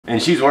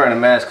And she's wearing a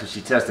mask because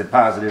she tested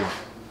positive.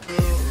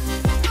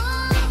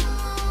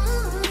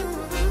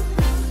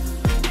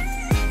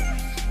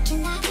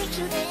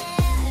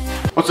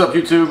 What's up,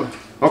 YouTube?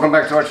 Welcome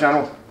back to our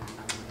channel.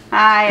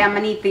 Hi, I'm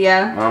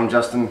Anithia. I'm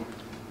Justin.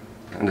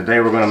 And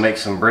today we're going to make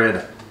some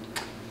bread.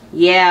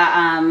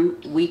 Yeah,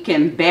 we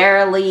can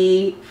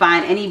barely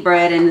find any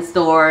bread in the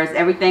stores.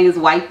 Everything is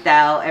wiped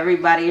out.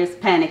 Everybody is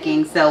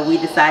panicking. So we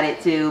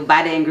decided to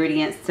buy the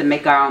ingredients to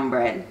make our own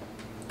bread.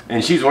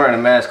 And she's wearing a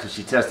mask because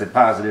she tested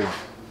positive.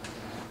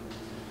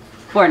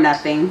 For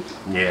nothing.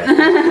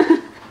 Yeah.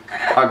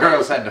 Our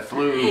girls had the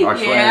flu, our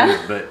Yeah. twins,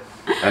 but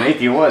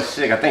Anithia was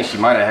sick. I think she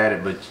might have had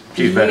it, but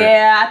she's better.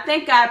 Yeah, I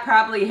think I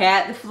probably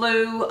had the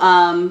flu,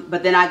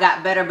 but then I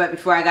got better. But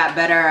before I got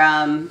better,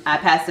 I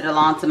passed it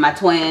along to my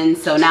twins.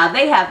 So now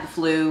they have the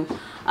flu.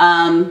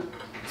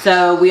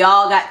 So we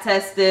all got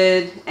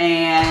tested,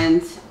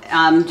 and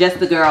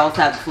just the girls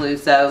have the flu.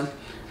 So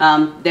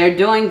they're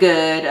doing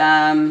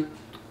good.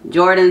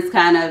 Jordan's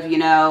kind of, you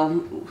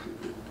know,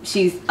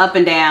 she's up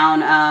and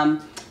down.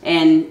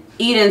 And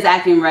Eden's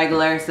acting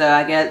regular, so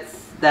I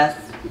guess that's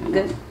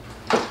good.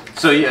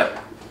 So yeah,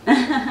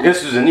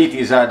 this was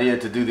Anithia's idea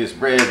to do this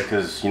bread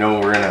because, you know,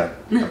 we're in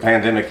a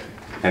pandemic,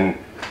 and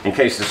in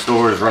case the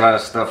stores run out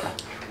of stuff,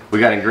 we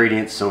got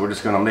ingredients, so we're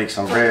just gonna make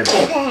some bread.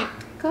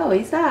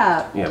 Chloe,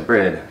 stop. Yeah,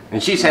 bread.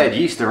 And she's had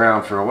yeast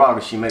around for a while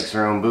because she makes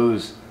her own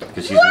booze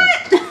because she's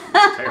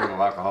a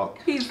terrible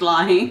alcoholic. He's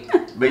lying.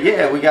 But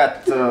yeah, we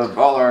got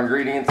all our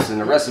ingredients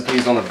and the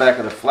recipes on the back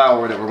of the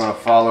flour that we're gonna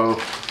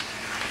follow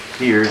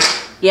here.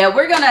 Yeah,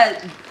 we're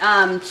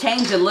gonna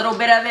change a little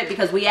bit of it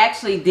because we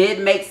actually did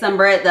make some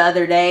bread the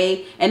other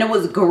day and it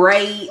was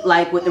great,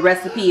 like with the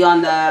recipe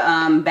on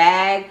the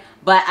bag.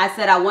 But I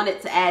said I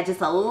wanted to add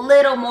just a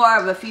little more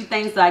of a few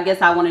things, so I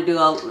guess I want to do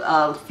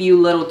a few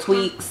little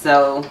tweaks.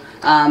 So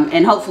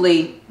and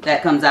hopefully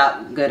that comes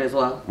out good as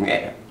well.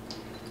 Yeah.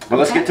 Well,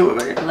 let's get to it,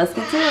 baby. Let's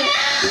get to it.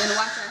 We're gonna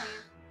wash our hands.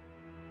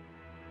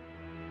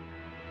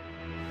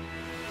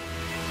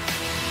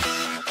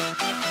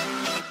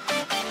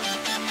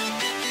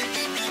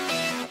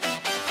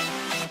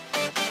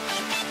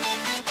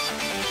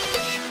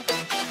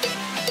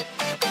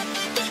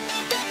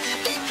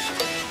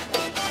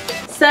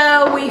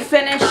 So we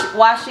finished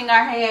washing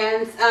our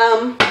hands.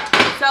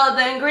 So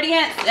the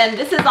ingredients, and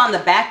this is on the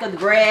back of the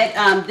bread.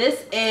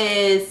 This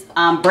is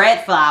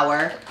bread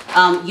flour.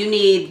 You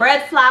need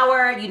bread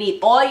flour. You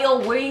need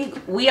oil.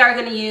 We are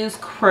going to use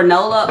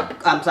canola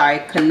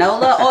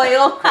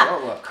oil.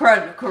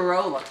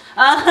 Corolla.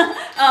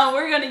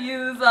 We're going to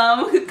use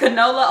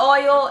canola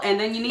oil, and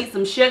then you need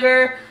some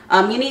sugar.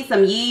 You need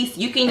some yeast.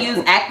 You can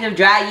use active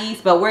dry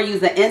yeast, but we're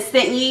using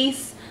instant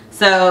yeast.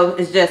 So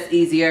it's just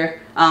easier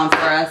for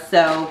us.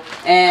 So,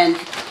 and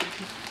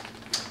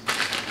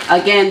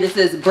again, this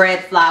is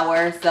bread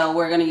flour, so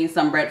we're going to use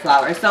some bread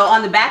flour. So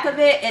on the back of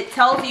it, it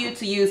tells you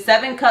to use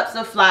 7 cups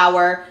of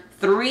flour,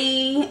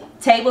 3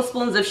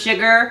 tablespoons of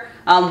sugar,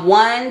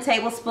 1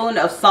 tablespoon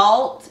of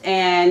salt,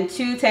 and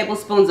 2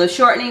 tablespoons of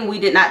shortening. We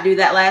did not do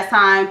that last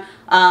time.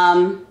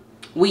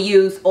 We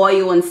use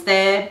oil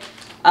instead.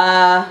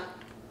 And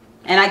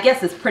I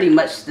guess it's pretty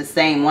much the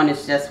same. One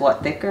is just,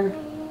 what, thicker?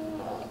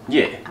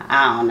 Yeah.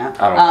 I don't know.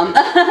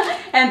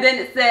 And then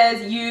it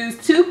says use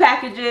 2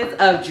 packages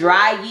of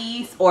dry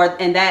yeast,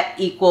 and that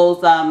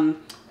equals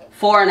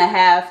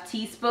 4½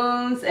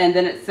 teaspoons. And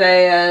then it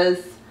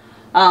says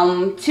 2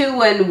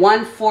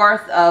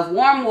 1/4 of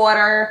warm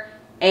water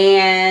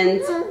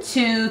and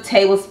 2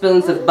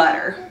 tablespoons of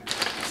butter.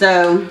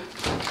 So,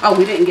 oh,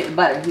 we didn't get the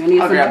butter. You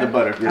need I'll grab the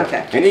butter. Yeah.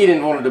 Okay. And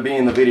Eden wanted to be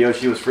in the video.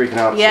 She was freaking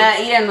out. Yeah,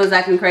 so. Eden was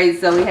acting crazy,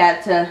 so we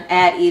had to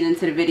add Eden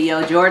to the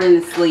video. Jordan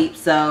is asleep,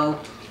 so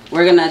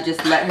we're gonna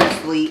just let her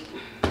sleep.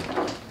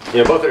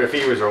 Yeah, both of their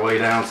fevers are way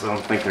down, so I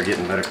don't think they're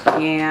getting better.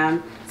 Yeah.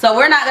 So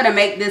we're not gonna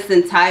make this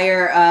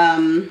entire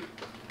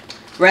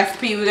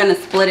recipe. We're gonna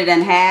split it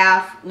in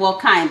half. Well,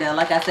 kinda.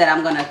 Like I said,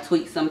 I'm gonna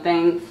tweak some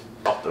things.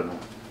 Oh,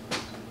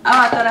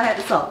 I thought I had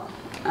the salt.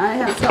 I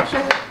have salt,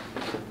 sugar.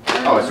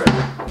 Oh, it's right.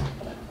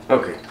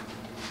 Okay.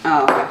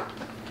 Oh, okay.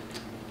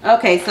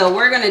 Okay, so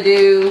we're gonna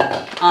do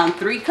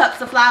 3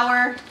 cups of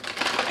flour,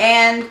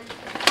 and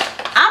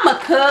I'm a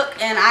cook,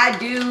 and I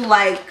do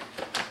like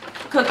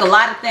cook a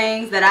lot of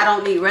things that I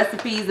don't need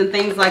recipes and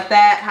things like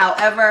that.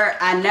 However,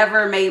 I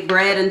never made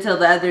bread until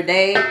the other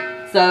day,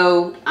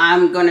 so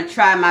I'm gonna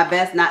try my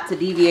best not to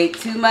deviate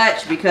too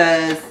much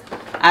because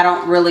I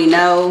don't really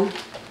know.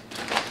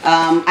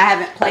 I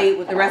haven't played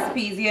with the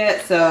recipes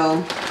yet,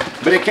 so.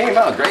 But it came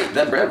out great.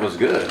 That bread was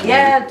good.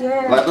 Yeah, it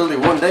did. Like literally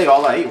one day,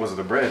 all I ate was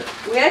the bread.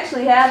 We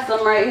actually have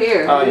some right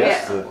here. Oh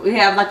yes. We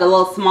have like a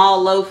little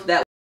small loaf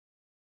that.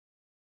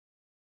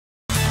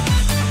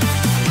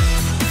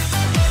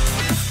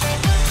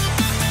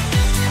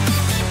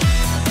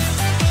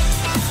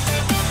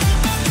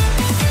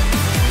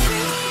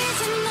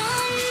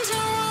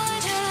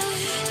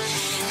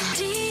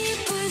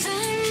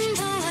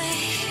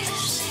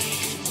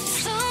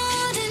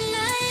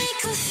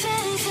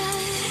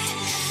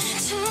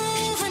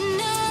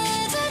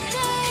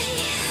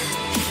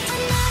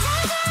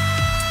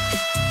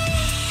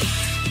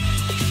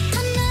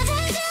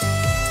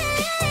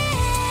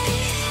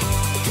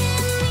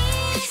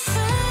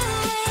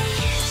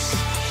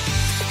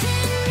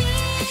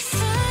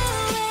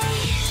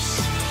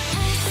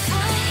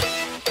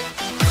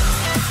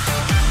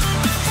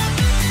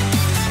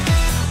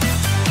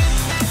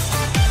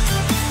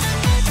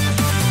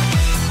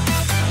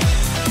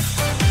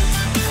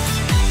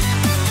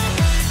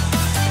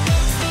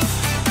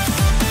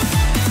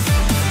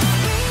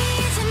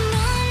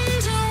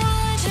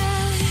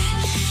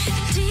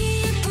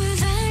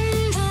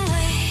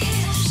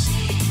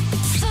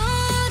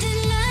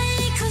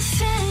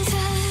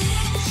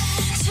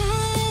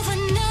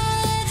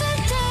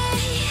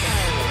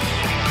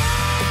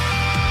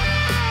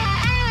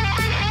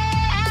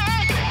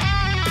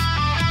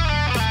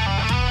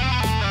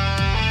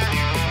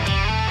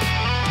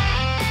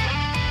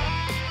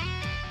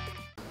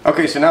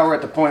 Okay, so now we're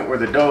at the point where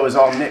the dough is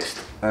all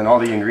mixed and all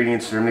the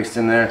ingredients are mixed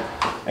in there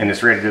and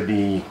it's ready to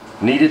be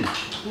kneaded.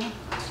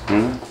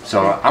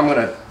 So I'm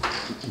gonna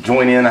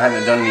join in. I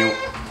haven't done any.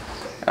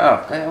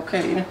 Oh,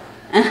 okay.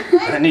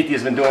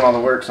 Neethia's been doing all the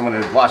work, so I'm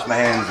gonna wash my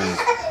hands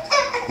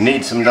and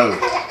knead some dough.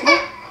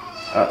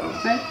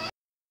 Uh-oh.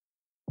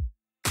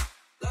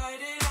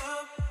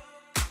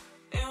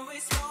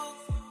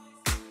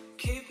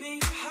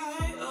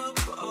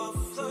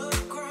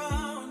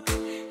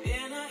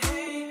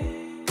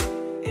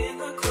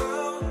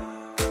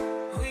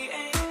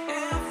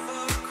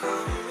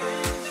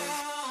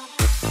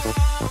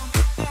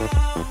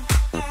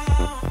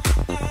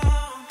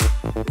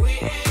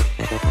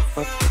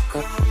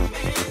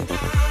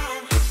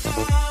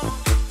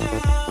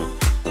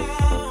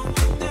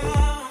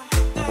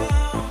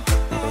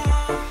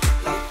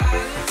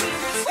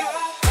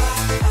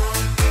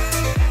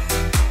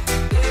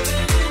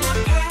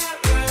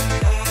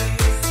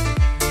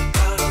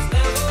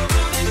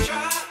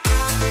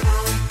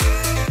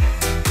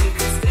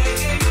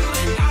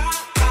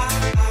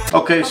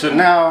 Okay, so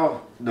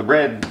now the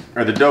bread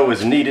or the dough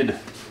is kneaded.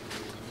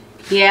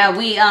 Yeah,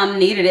 we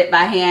kneaded it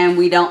by hand.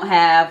 We don't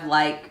have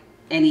like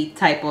any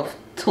type of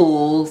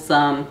tools.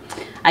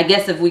 I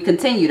guess if we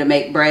continue to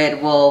make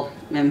bread, we'll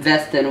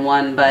invest in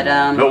one.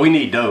 But we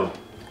need dough.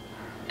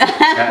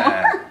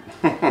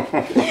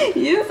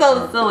 You're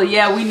so silly.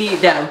 Yeah, we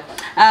need dough.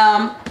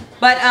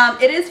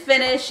 But it is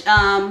finished.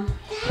 I'm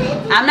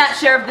not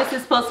sure if this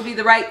is supposed to be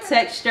the right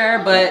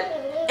texture, but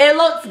it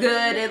looks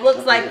good. It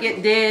looks like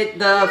it did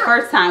the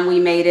first time we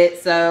made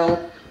it. So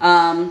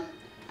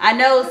I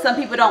know some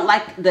people don't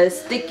like the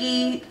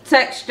sticky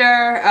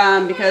texture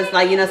because,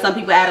 like, you know, some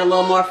people add a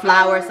little more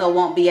flour so it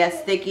won't be as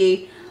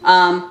sticky,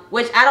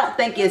 which I don't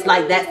think is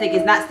like that sticky.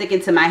 It's not sticking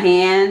to my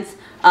hands.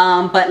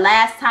 But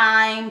last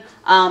time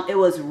it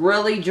was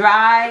really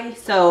dry.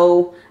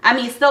 So, I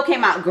mean, it still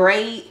came out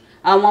great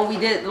when we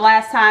did it the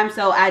last time.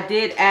 So I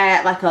did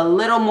add like a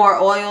little more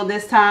oil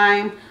this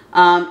time.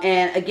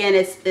 And again,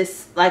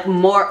 it's like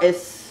more,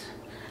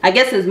 I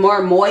guess it's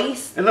more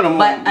moist, a little more,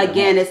 but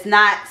again, it's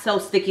not so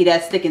sticky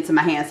that's sticking to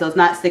my hand. So it's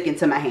not sticking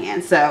to my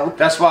hand. So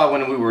that's why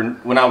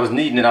when I was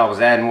kneading it, I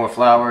was adding more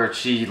flour.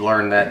 She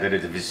learned that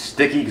it was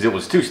sticky because it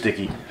was too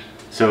sticky.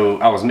 So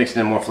I was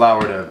mixing in more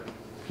flour to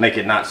make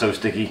it not so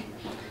sticky.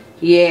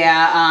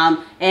 Yeah.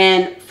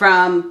 And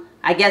from,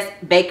 I guess,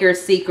 baker's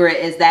secret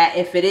is that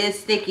if it is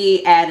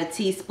sticky, add a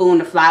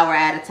teaspoon of flour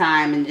at a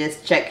time and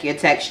just check your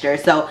texture.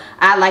 So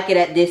I like it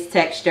at this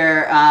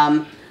texture.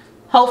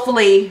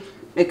 Hopefully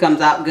it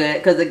comes out good,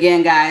 because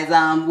again, guys,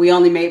 we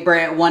only made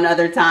bread one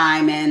other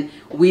time and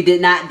we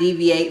did not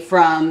deviate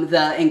from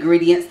the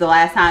ingredients the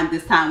last time.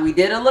 This time we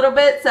did a little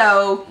bit,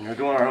 so we're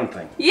doing our own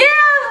thing. Yeah.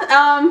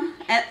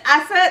 And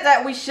I said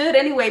that we should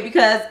anyway,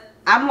 because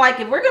I'm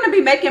like, if we're gonna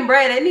be making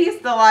bread, it needs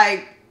to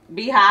like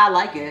be how I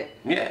like it.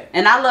 Yeah.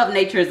 And I love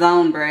nature's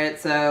own bread,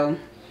 so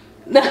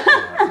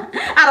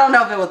I don't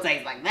know if it will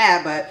taste like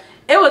that, but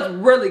it was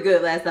really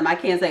good last time. I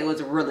can't say it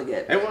was really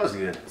good. It was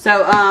good.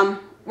 So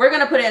we're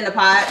gonna put it in the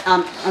pot.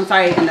 I'm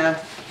sorry, in the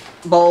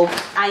bowl.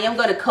 I am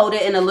gonna coat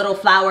it in a little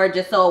flour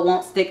just so it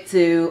won't stick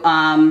to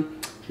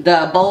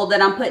the bowl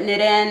that I'm putting it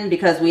in,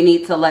 because we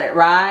need to let it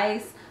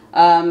rise.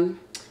 And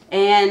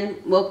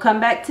we'll come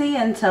back to you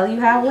and tell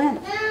you how it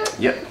went.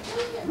 Yep.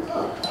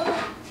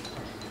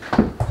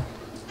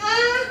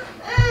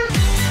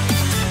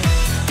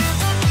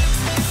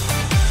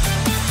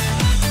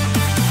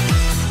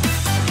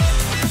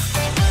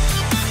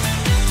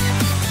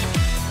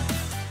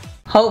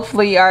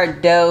 Hopefully our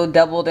dough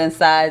doubled in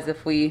size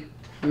if we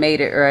made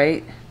it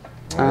right.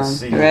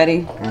 You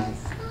ready?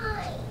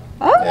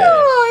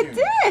 Oh, it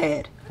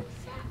did.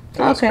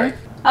 Okay.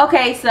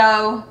 Okay,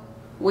 so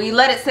we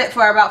let it sit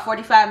for about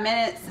 45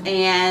 minutes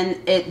and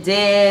it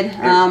did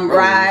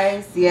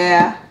rise.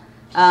 Yeah.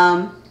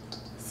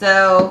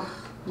 So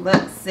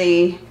let's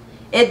see.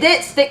 It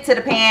did stick to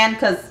the pan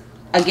because,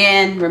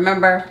 again,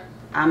 remember,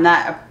 I'm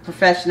not a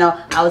professional.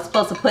 I was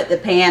supposed to put the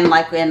pan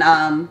like in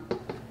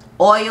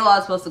oil. I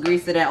was supposed to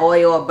grease it in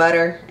oil or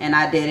butter, and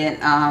I didn't.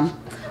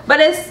 But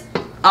it's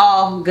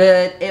all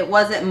good. It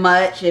wasn't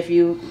much. If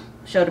you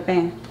show the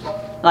pan,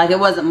 like, it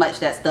wasn't much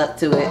that stuck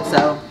to it,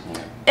 so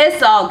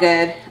it's all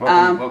good.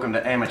 Welcome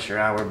to amateur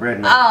hour bread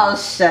making. Oh,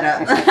 shut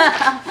up.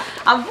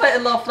 I'm putting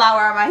a little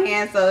flour on my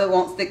hands so it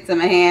won't stick to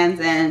my hands,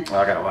 and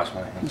I gotta wash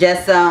my hands.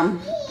 Just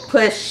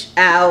push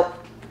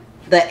out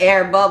the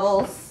air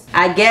bubbles.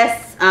 I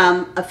guess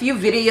a few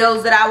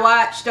videos that I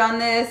watched on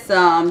this,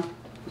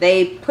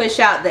 they push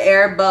out the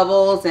air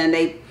bubbles and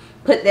they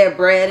put their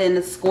bread in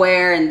the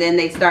square, and then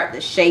they start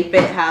to shape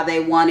it how they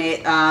want it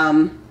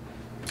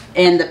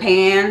in the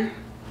pan.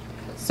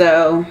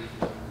 So,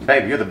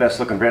 babe, you're the best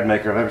looking bread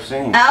maker I've ever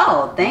seen.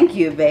 Oh, thank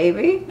you,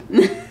 baby.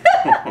 He's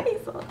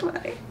so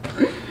funny.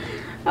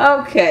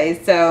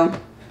 Okay, so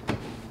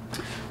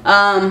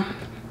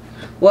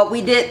what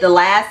we did the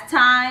last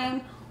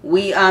time,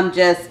 we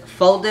just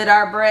folded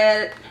our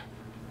bread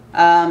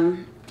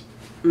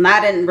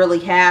not in really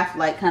half,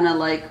 like kind of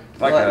like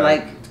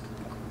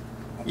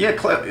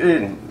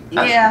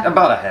yeah,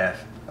 about a half.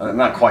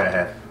 Not quite a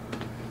half.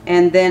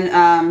 And then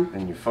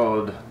And you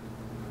fold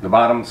the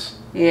bottoms.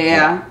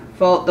 yeah,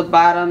 fold the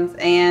bottoms,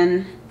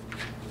 and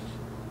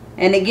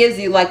it gives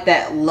you like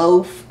that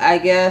loaf, I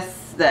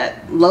guess,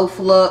 that loaf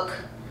look.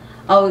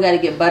 Oh, we got to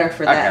get butter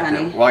for that,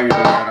 honey. While you're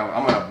doing that,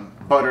 I'm gonna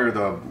butter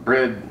the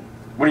bread.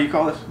 What do you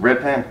call this?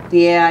 Bread pan?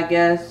 Yeah, I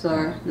guess,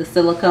 or the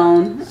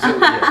silicone.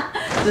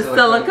 The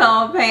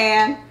silicone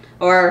pan,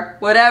 or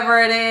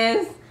whatever it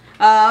is.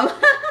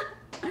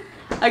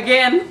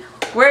 Again,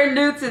 we're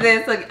new to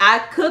this. Like, I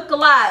cook a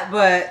lot,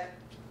 but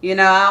you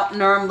know, I don't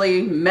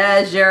normally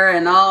measure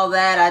and all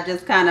that. I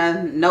just kind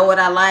of know what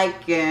I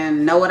like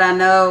and know what I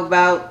know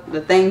about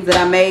the things that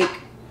I make.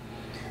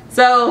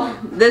 So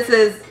this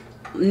is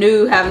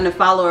new, having to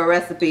follow a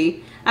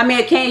recipe. I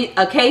mean,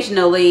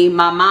 occasionally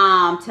my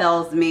mom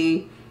tells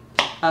me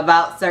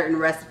about certain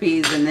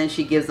recipes and then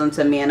she gives them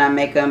to me and I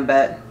make them,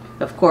 but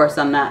of course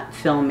I'm not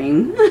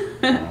filming.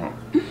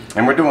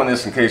 And we're doing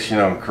this in case, you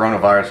know,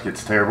 coronavirus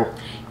gets terrible.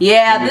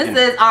 Yeah, this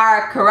is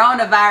our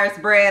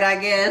coronavirus bread,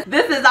 I guess.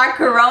 This is our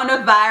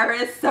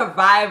coronavirus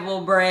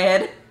survival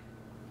bread.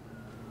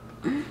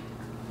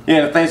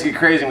 Yeah, if things get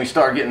crazy and we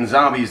start getting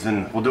zombies,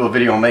 then we'll do a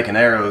video on making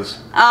arrows.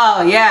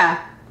 Oh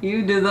yeah,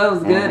 you do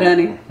those good,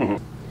 honey.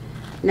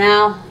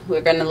 Now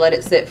we're gonna let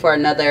it sit for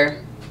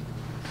another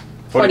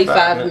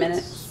 45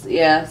 minutes.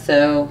 Yeah,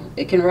 so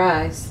it can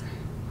rise.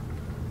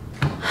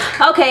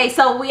 Okay,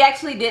 so we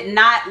actually did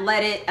not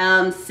let it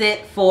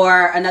sit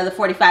for another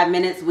 45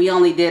 minutes. We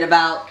only did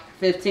about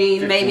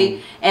 15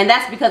 maybe, and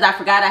that's because I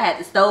forgot I had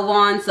the stove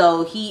on,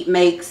 so heat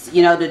makes,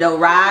 you know, the dough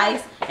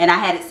rise, and I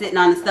had it sitting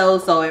on the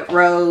stove, so it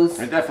rose.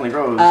 It definitely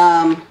rose.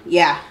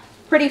 Yeah,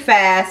 pretty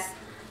fast,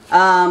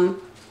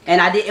 and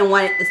I didn't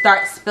want it to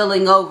start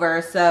spilling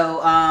over,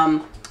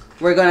 so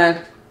we're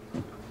gonna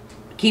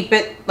keep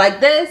it like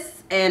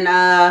this, and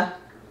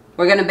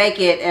we're gonna bake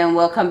it, and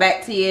we'll come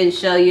back to you and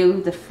show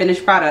you the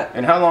finished product.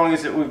 And how long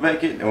is it we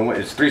bake it?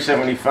 It's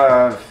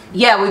 375.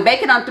 Yeah, we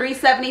bake it on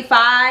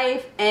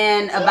 375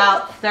 in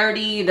about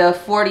 30 to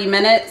 40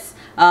 minutes,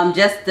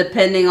 just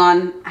depending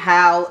on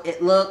how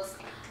it looks.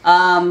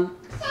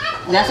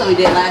 That's what we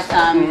did last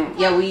time.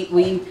 Yeah,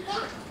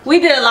 we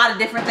did a lot of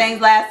different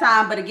things last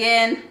time, but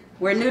again,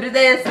 we're new to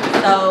this,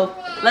 so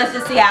let's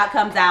just see how it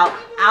comes out.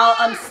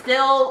 I'm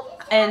still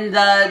in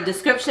the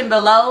description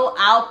below.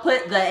 I'll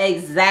put the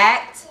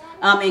exact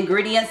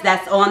ingredients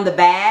that's on the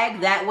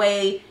bag. That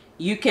way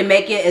you can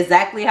make it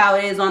exactly how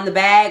it is on the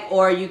bag,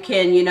 or you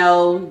can, you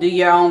know, do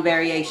your own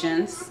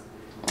variations.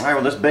 All right,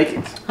 well, let's bake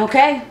it.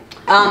 Okay.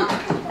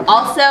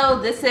 Also,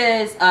 this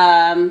is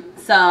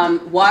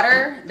some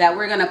water that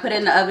we're gonna put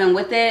in the oven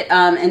with it,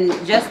 and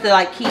just to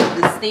like keep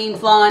the steam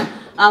flowing.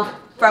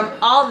 From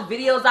all the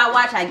videos I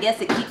watch, I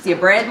guess it keeps your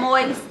bread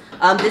moist.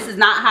 This is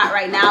not hot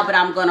right now, but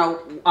I'm gonna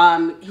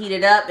heat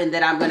it up, and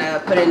then I'm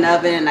gonna put it in the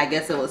oven, and I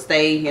guess it will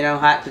stay, you know,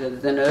 hot because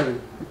it's in the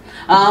oven.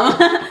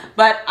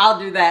 But I'll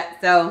do that.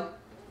 So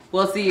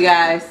we'll see you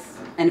guys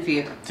in a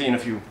few. See you in a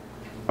few.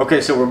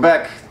 Okay, so we're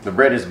back. The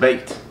bread is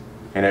baked,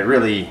 and it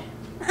really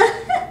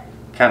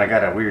kind of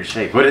got a weird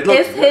shape, but it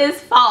looks It's his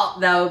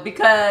fault though,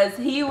 because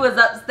he was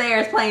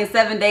upstairs playing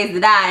 7 Days to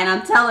Die, and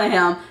I'm telling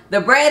him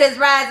the bread is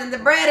rising, the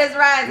bread is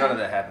rising. None of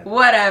that happened.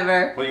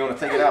 Whatever. Well, you want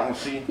to take it out and we'll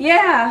see?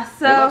 Yeah,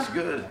 so it looks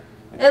good.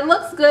 It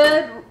looks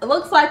good. It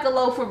looks like a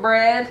loaf of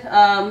bread.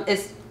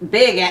 It's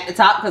big at the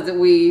top because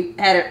we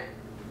had it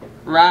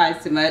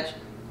rise too much,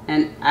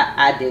 and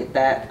I did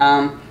that.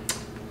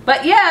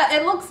 But yeah,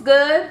 it looks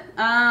good.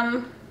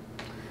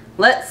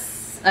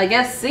 Let's, I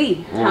guess,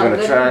 see. We're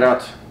gonna try it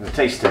out, the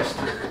taste test.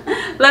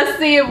 Let's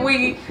see if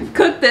we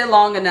cooked it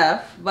long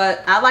enough.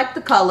 But I like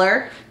the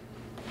color,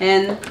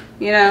 and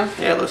you know.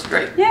 Yeah, it looks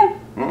great. Yeah.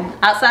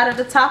 Outside of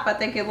the top, I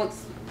think it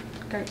looks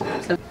great.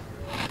 So.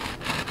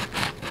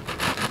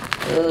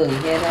 Ooh,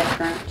 hear that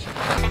crunch?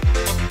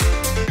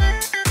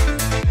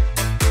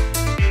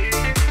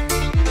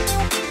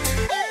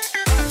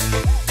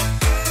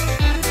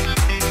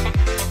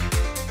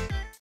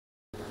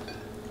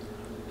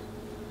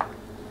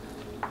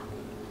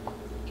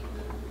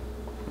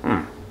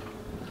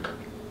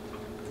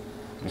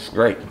 It's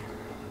great.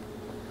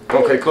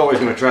 Okay, Chloe's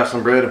gonna try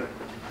some bread.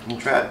 You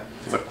try it.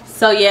 Look.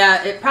 So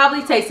yeah, it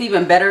probably tastes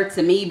even better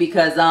to me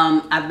because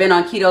I've been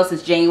on keto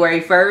since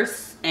January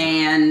 1st,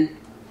 and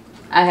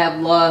I have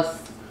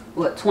lost,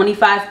 what,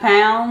 25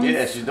 pounds?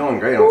 Yeah, she's doing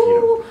great on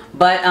keto.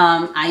 But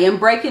I am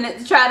breaking it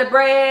to try the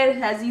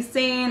bread, as you've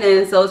seen,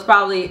 and so it's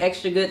probably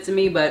extra good to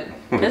me, but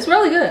it's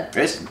really good.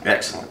 It's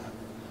excellent.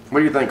 What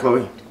do you think,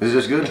 Chloe? Is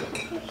this good?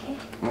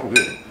 Oh,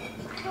 good.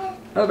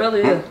 Oh,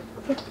 really good.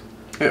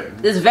 Yeah.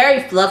 It's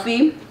very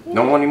fluffy.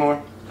 Don't want any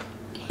more?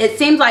 It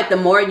seems like the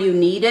more you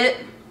knead it,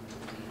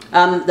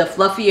 the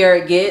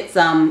fluffier it gets.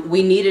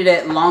 We kneaded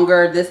it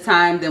longer this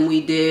time than we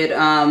did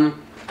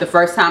the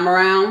first time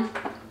around.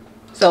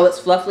 So it's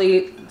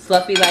fluffy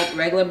like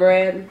regular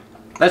bread.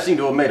 That seemed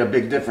to have made a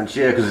big difference,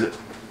 yeah, because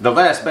the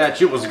last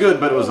batch, it was good,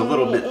 but it was a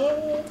little bit,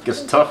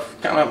 tough,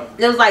 kind of.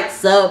 It was like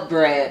sub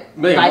bread.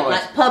 Yeah,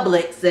 like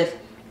Publix,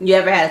 You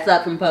ever had a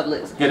sub from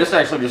Publix? Yeah, this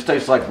actually just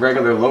tastes like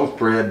regular loaf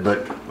bread,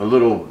 but a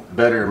little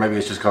better. Maybe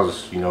it's just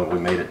because, you know, we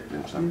made it.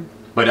 And so.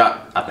 But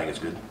I think it's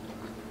good.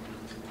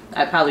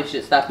 I probably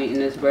should stop eating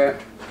this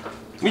bread.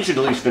 You should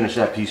at least finish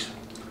that piece.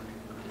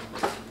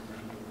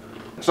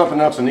 Something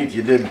else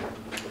Anita did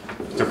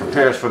to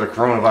prepare us for the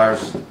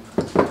coronavirus.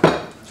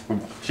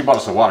 She bought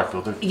us a water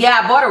filter. Yeah,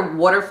 I bought a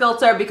water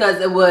filter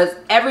because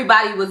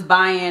everybody was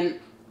buying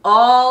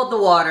all the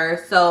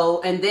water.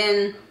 So, and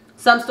then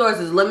some stores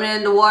is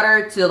limiting the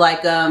water to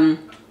like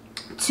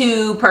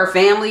 2 per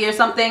family or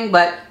something.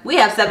 But we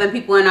have 7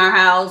 people in our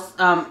house.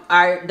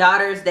 Our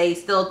daughters, they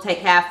still take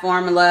half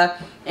formula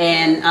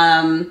and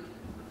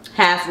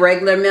half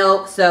regular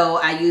milk. So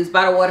I use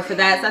bottled water for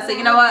that. So I said,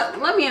 you know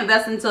what? Let me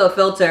invest into a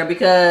filter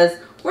because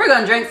we're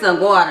gonna drink some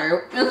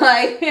water.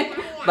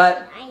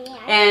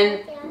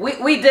 And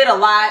we did a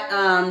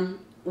lot.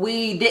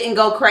 We didn't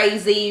go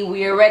crazy.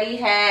 We already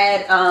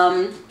had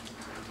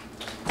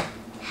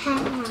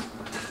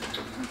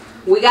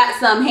we got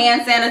some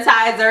hand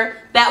sanitizer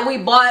that we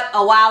bought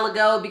a while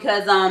ago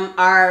because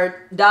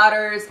our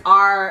daughters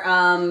are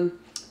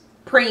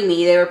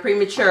preemie. They were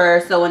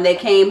premature, so when they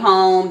came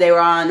home they were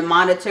on the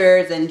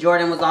monitors and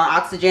Jordan was on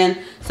oxygen.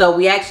 So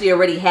we actually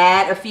already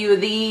had a few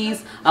of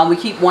these. We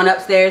keep one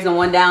upstairs and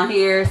one down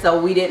here,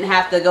 so we didn't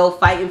have to go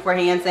fighting for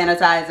hand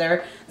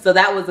sanitizer. So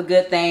that was a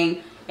good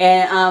thing.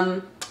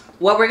 And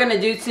what we're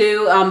gonna do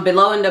too,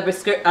 below in the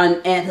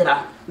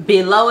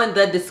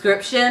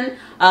description,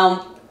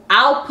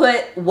 I'll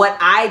put what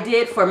I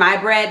did for my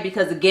bread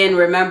because again,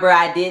 remember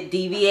I did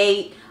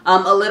deviate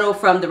a little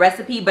from the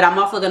recipe, but I'm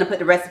also gonna put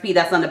the recipe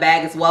that's on the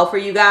bag as well for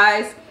you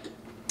guys.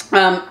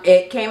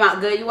 It came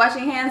out good. You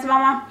washing your hands,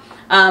 Mama?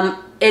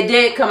 It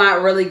did come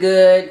out really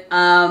good.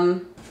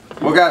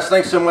 Well guys,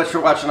 thanks so much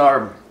for watching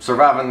our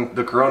surviving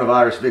the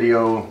coronavirus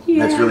video.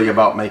 Yeah. That's really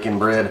about making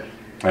bread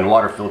and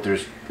water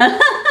filters.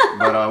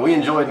 But we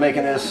enjoyed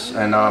making this,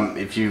 and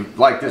if you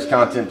like this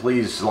content,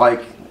 please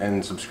like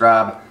and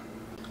subscribe.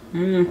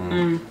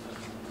 We'll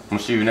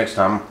see you next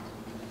time.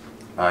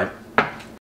 Bye.